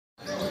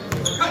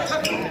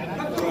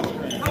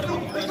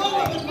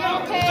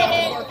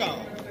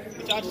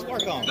y'all just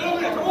work on it.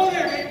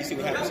 You see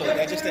what happens? So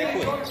that's just that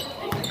quick.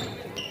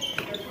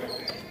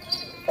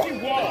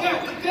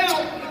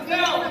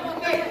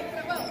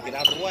 Get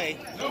out the way.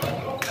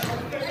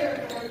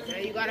 Yeah,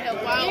 you gotta help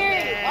out.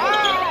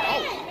 Oh,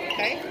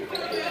 okay.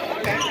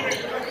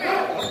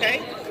 Okay.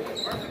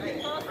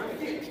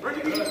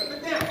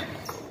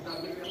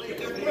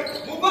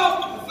 Move up.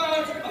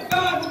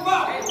 Move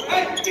up.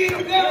 Hey, keep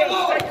him down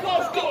low. Stay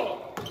close to him.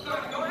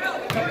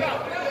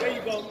 There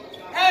you go.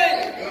 Hey.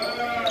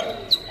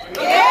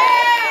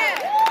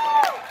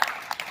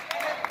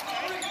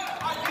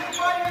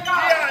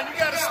 Yeah, you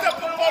gotta step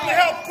up on the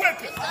help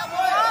quicker.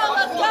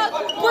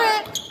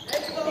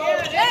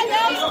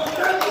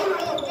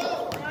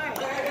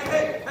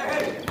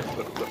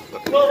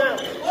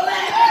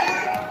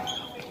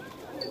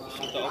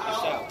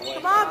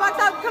 Come on, Bucks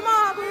up, come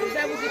on, boo. Is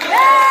that what you do?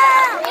 Yeah!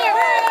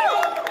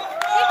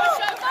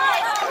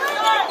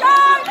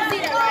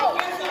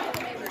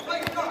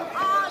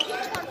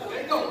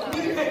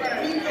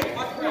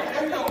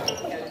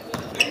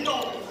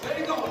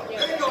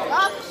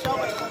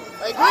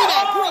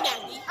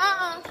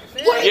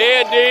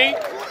 Yeah, D.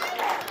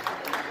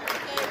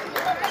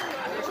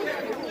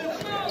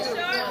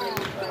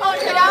 Oh,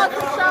 so that was a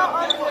shot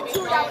on 2,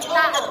 that was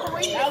not a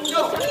 3.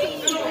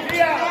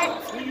 Yeah,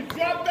 when you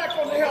drop back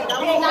on the help, go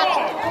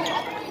hard.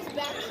 He's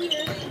back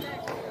here.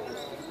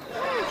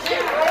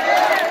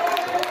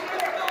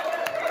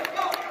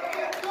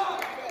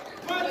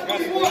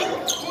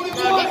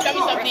 Show me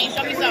something,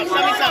 show me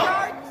something.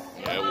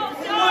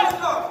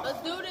 Let's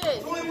do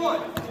this.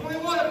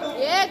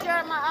 Yeah,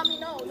 Jeremiah. I mean,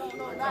 no,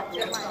 not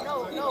Jeremiah.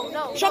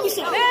 No. Show me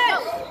something. Yeah.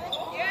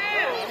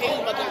 He's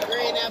about to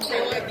grade that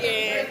boy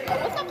again.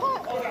 What's that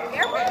called?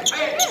 Airport?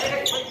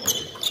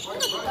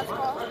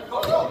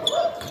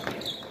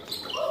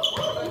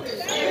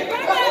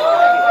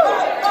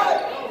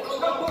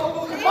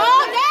 Come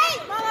on,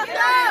 Nate! Let's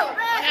go!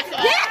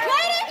 Yeah,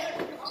 Clayton!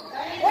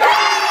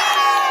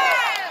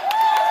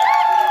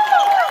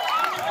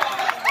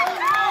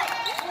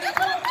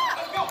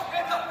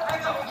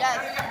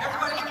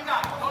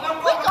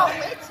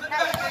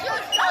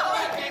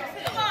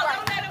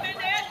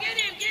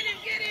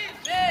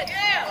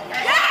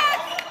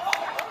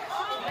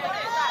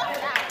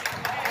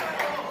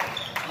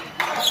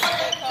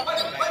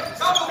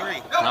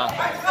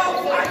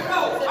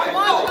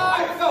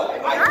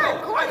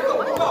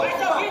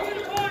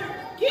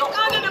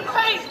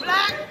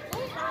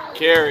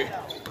 Carry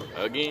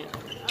again.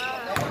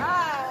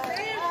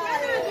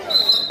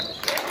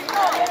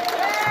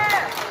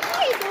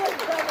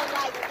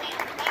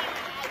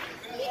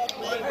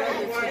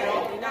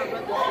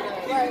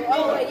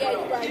 Oh, yeah,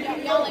 you're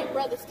right. Y'all ain't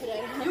brothers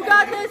today. You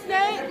got this,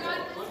 Nate?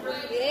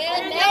 Yeah,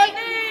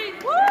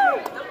 Nate. Woo!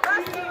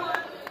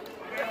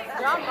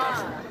 Come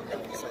on.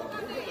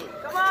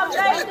 Come on,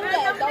 Nate.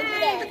 Don't do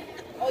that.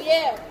 Oh,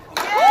 yeah.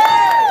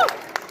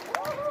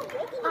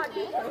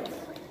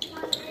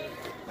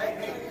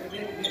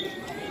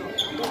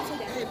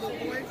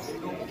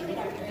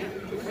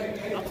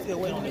 I'm still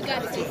waiting on this. You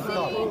got to just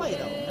Wait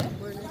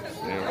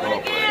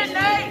Again,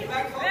 Nate.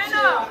 Stand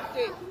up.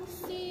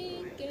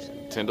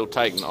 Tendo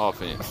Titan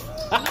offense.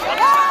 Let's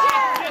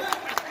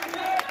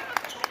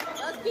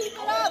keep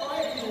it up.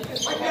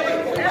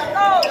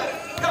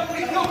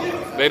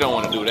 They don't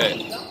want to do that.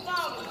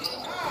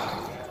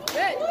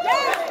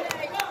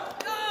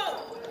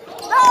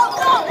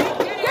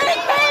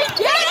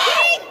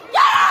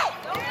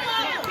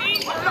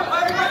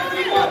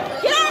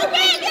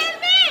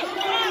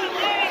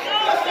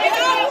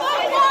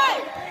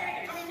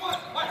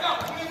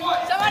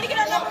 Somebody get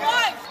on number 1.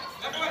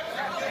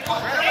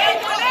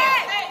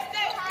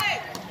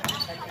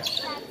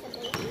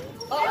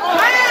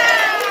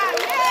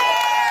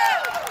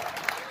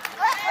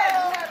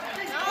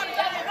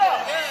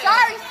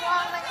 Sorry,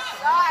 Swan.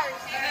 Sorry.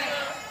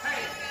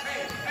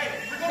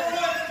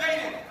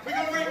 We're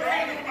going to bring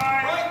Katie.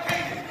 Run,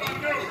 Katie.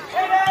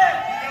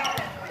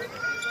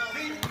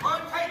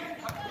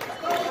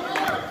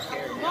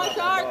 Come on,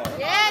 Shark.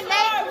 Yeah,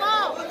 Nate, come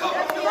on.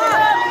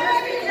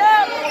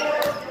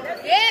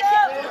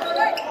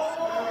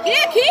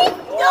 Yeah, Keith.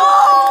 No!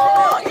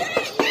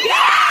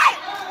 Yeah!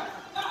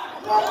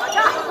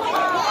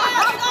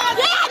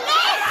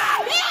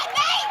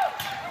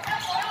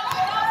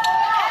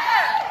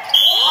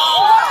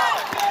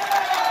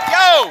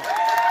 Yo!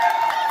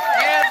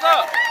 Hands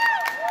up!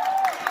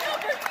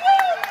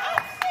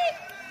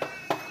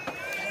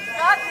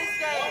 Got this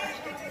game.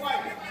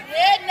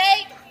 Yeah,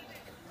 Nate.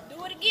 Do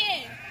it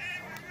again.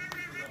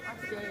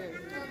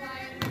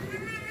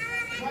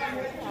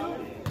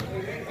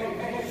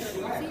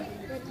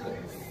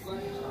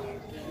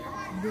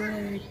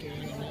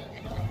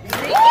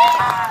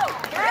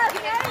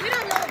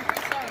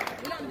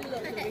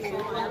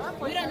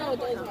 We don't know what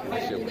those are.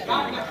 Come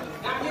on.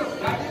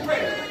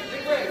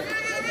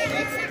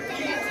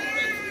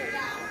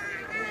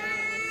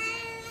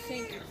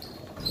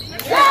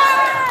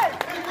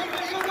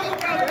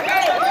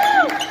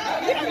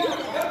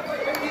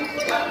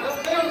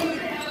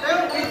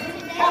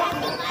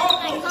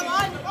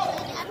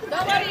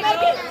 Nobody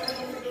make it.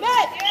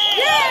 Matt.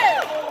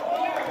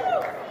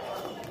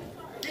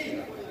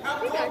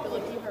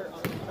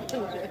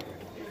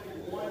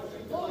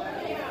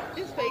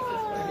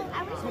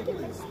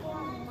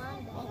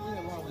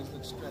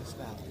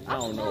 I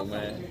don't know,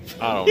 man.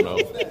 I don't know.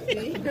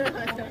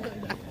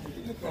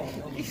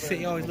 You say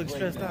you always look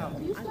stressed out.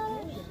 You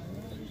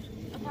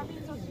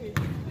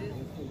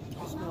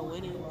smell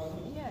winning.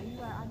 Yeah, you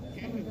are.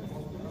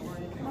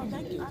 Oh,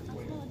 thank you. I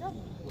smell a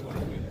double.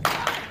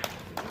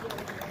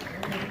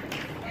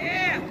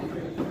 Yeah.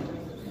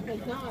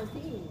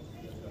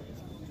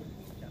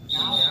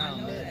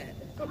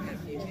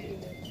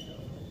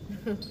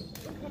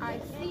 I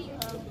see a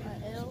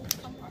L.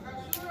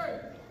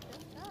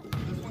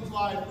 This one's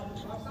live.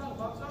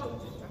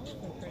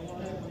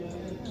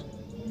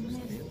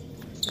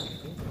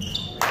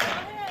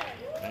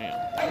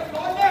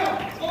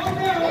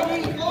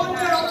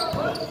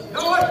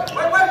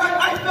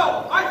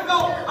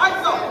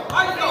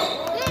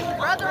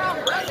 Brother on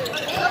brother.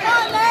 Come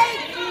on,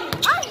 Nate.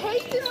 I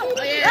hate this.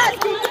 Yes,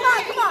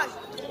 come on.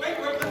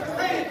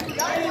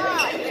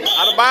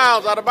 Out of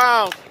bounds, out of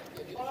bounds.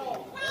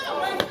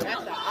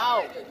 That's an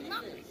out.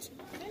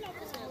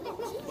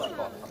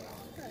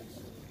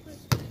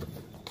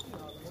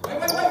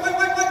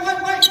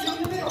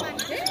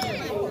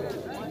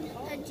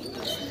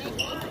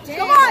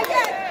 Come on,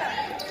 yes.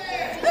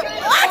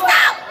 Watch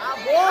out!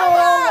 Don't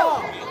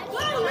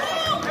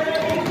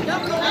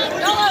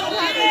let him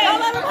have it. Don't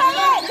let him have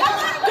it.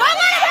 Don't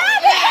let him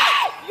have it.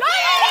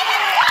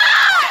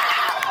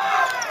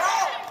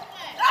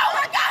 Oh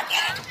my God!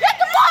 Get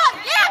the ball.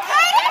 Yeah,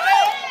 Katie.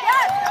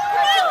 Yes.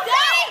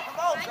 Come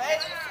on,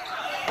 baby.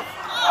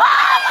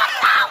 Oh my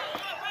God!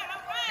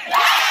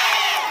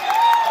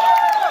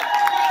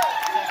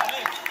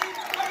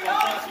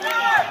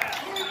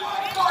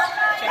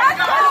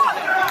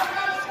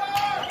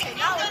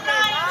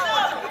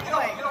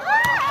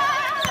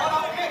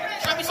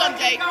 Show me something,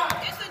 Jake.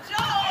 It's a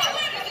joke.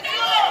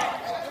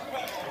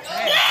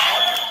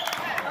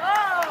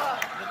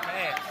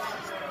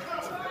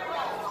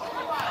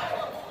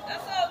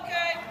 That's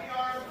okay.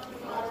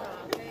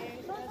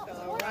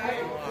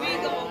 We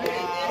gonna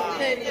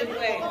get this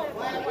way.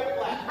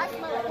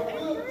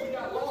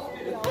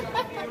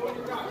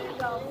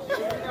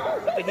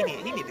 I think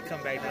he need to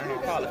come back down here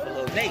and call it for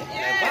little Nate in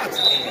that box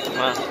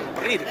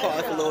again. We need to call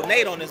it for little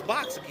Nate on this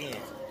box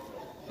again.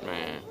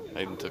 Man,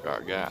 they done took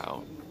our guy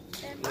out.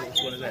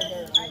 Which one is that?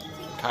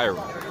 Kyra.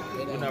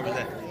 What number is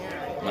that?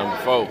 Number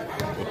 4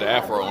 with the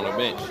afro on the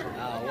bench.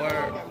 Oh,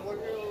 word.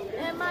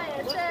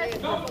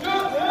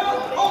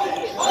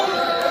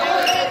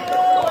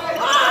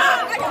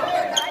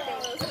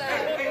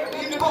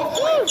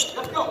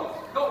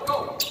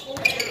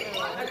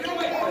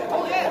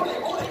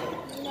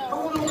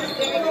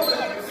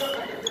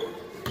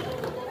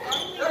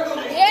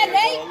 Yeah,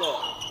 Nate.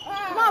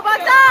 Come on,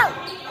 box out.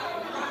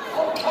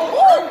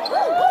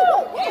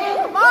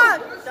 Come on.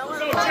 Don't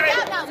let him back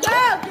out now. Go.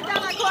 Get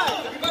down like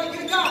close.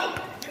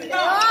 Get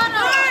on.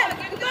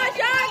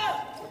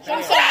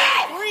 Good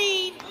shot.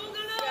 Reed.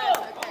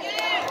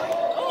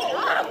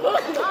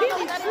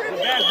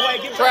 Bad boy,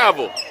 get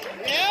Travel.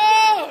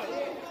 Yeah.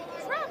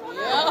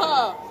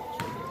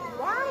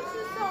 Why is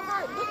this so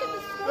hard? Look at the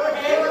score.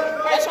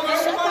 That's on the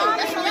second.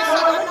 That's on the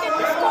second. Look at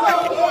the score.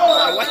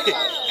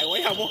 Hey, why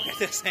y'all walk at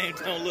that same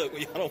don't look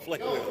when y'all don't play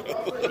with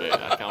it?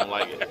 Yeah, I kind of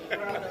like it.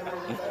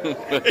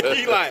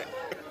 He like.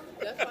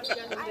 That's why she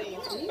doesn't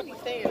dance. You be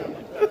staying.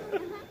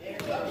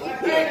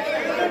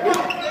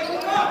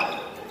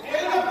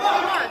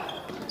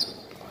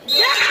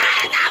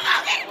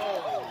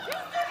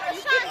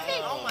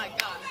 Oh my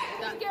God.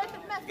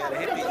 Gotta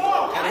hit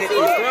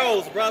these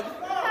throws, brother.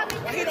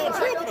 Why he don't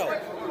dribble though?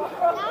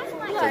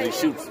 Because he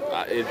shoots.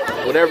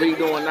 Whatever he's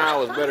doing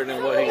now is better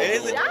than what he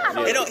Is it?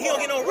 Yeah. He don't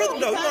get no rhythm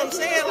though. You know what I'm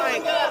saying?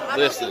 Like,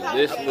 Listen,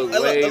 this looks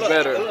way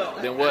better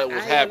than what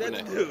was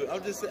happening.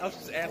 I'm just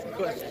asking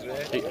questions,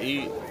 man.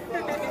 He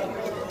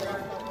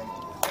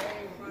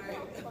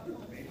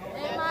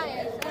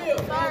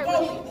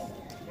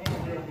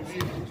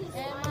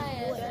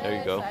there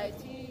you go.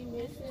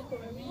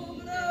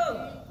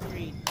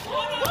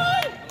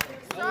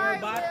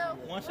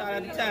 One shot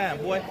at a time,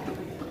 boy.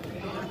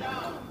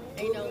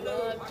 Ain't no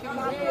love to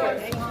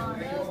Ain't no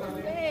love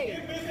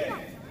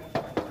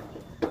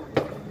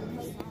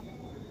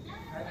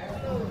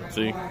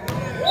See?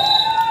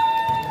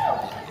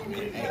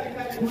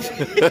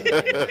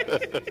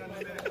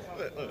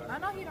 I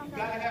know he don't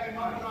got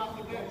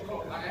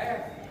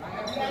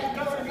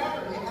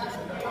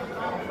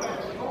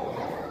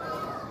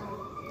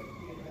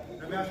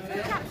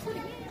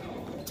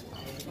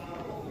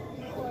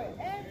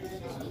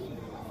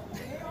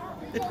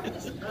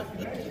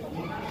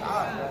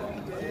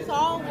it's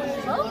always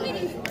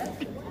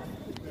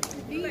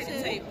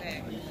tape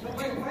back. He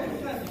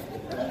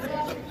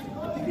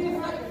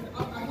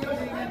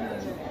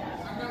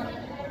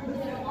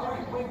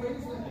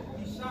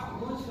shot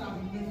one shot,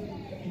 and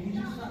he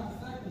just shot the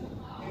second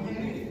one. And he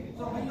made it.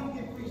 So he don't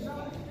get free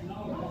shots. No,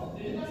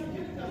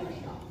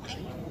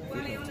 Why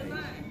they on the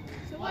line?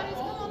 So what is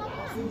going on?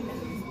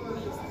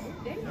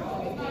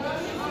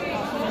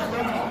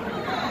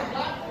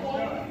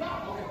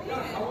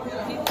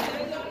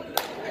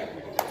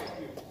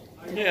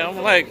 Yeah, I'm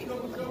like,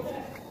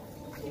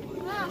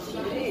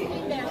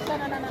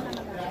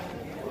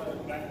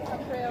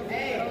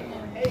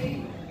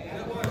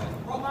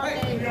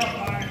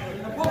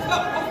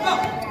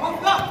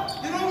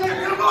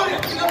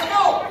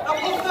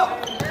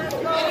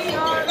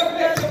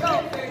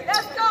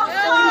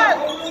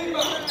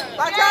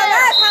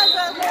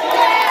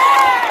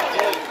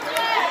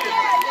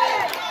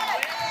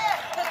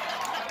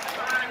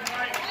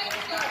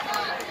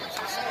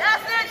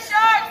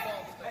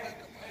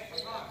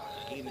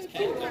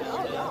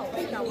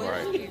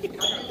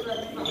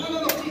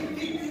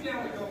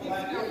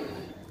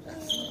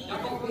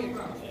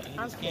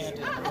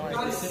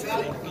 Come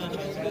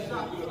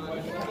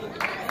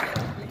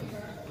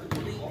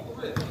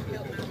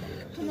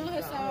on,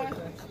 Hassan.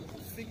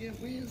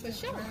 For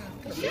sure.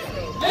 For sure.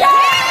 Yeah!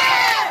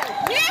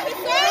 Yeah,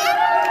 Hassan!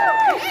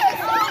 Yeah,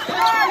 come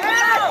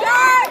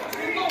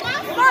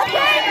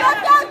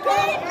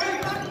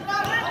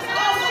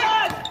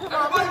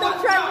on, put them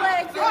trap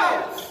legs in.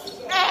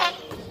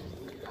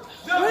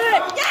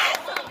 Good. Yes!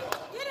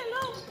 Get it,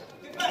 Lou.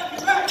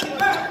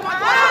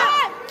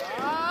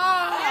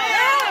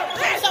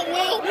 What's up,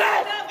 Will?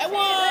 At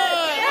one.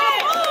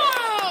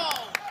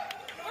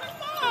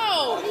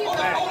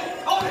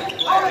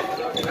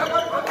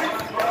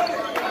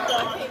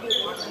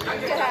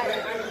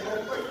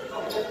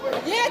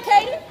 Yeah,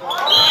 Katie.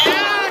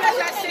 Yeah, that's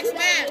our 6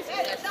 man.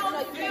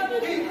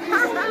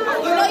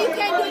 You know you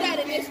can't do that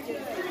in this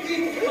game.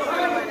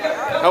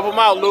 Help him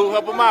out, Lou.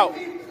 Help him out.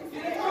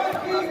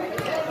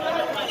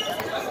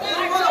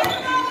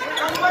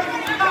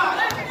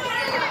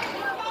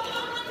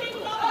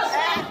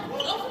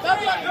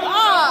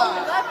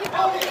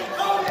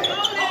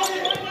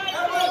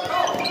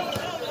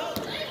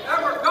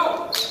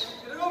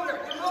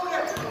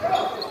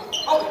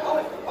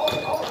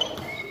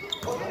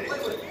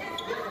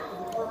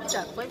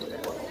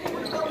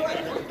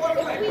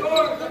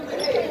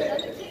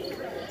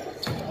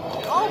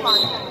 Oh my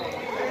God.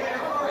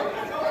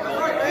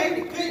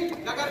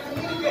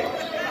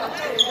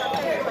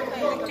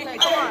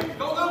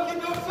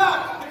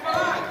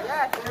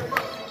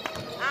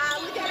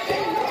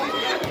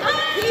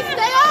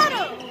 Stay on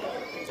him.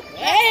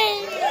 Hey.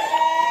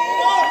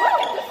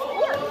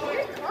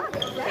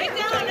 Get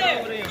down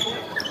there.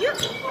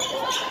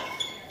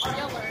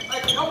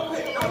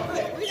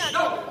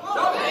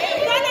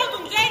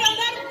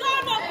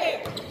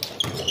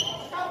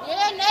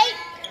 Yeah, Nate.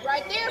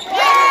 Right there. Yeah.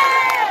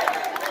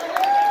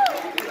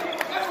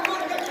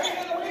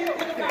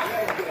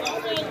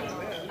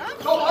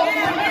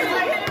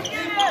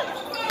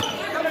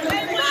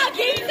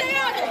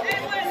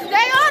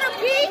 Stay on him,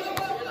 Pete.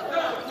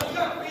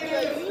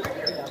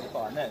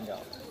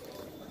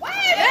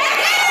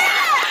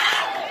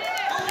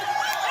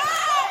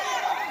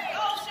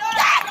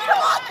 Come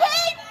on,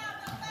 Pete.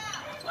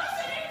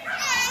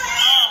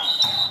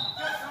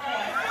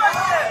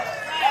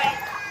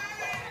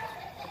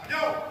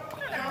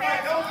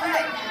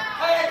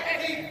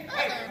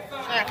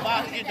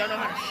 You don't know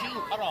how to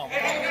shoot. Hold on.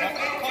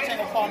 Coach ain't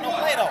gonna call no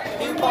play though.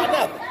 He ain't call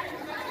nothing.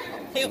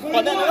 He ain't call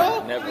nothing at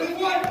all. Never.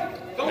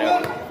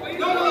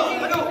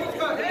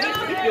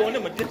 You're doing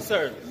him a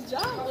disservice.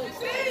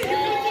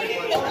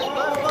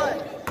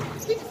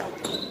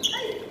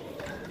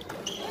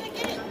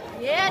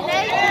 Yeah,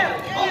 Nate.